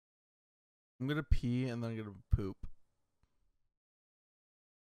I'm gonna pee and then I'm gonna poop.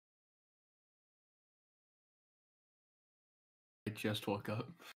 I just woke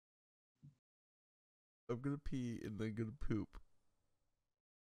up. I'm gonna pee and then gonna poop.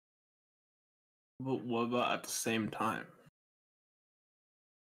 But what about at the same time?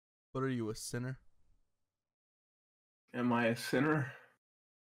 What are you, a sinner? Am I a sinner?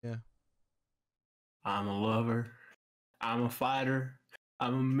 Yeah. I'm a lover. I'm a fighter.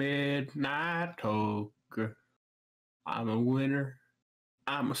 I'm a midnight toker. I'm a winner.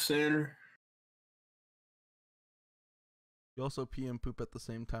 I'm a sinner. You also pee and poop at the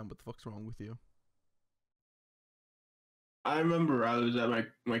same time. What the fuck's wrong with you? I remember I was at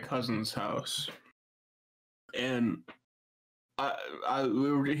my cousin's house, and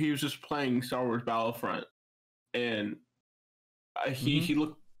he was just playing Star Wars Battlefront, and he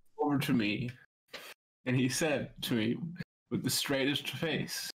looked over to me, and he said to me with the straightest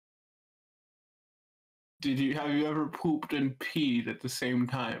face, have you ever pooped and peed at the same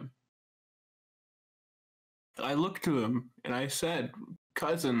time?" I looked to him and I said,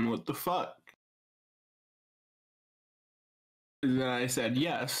 "Cousin, what the fuck?" And then I said,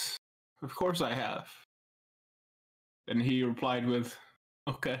 "Yes, of course I have." And he replied with,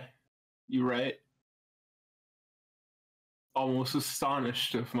 "Okay, you're right." Almost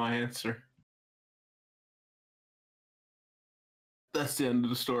astonished of my answer. That's the end of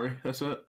the story. That's it.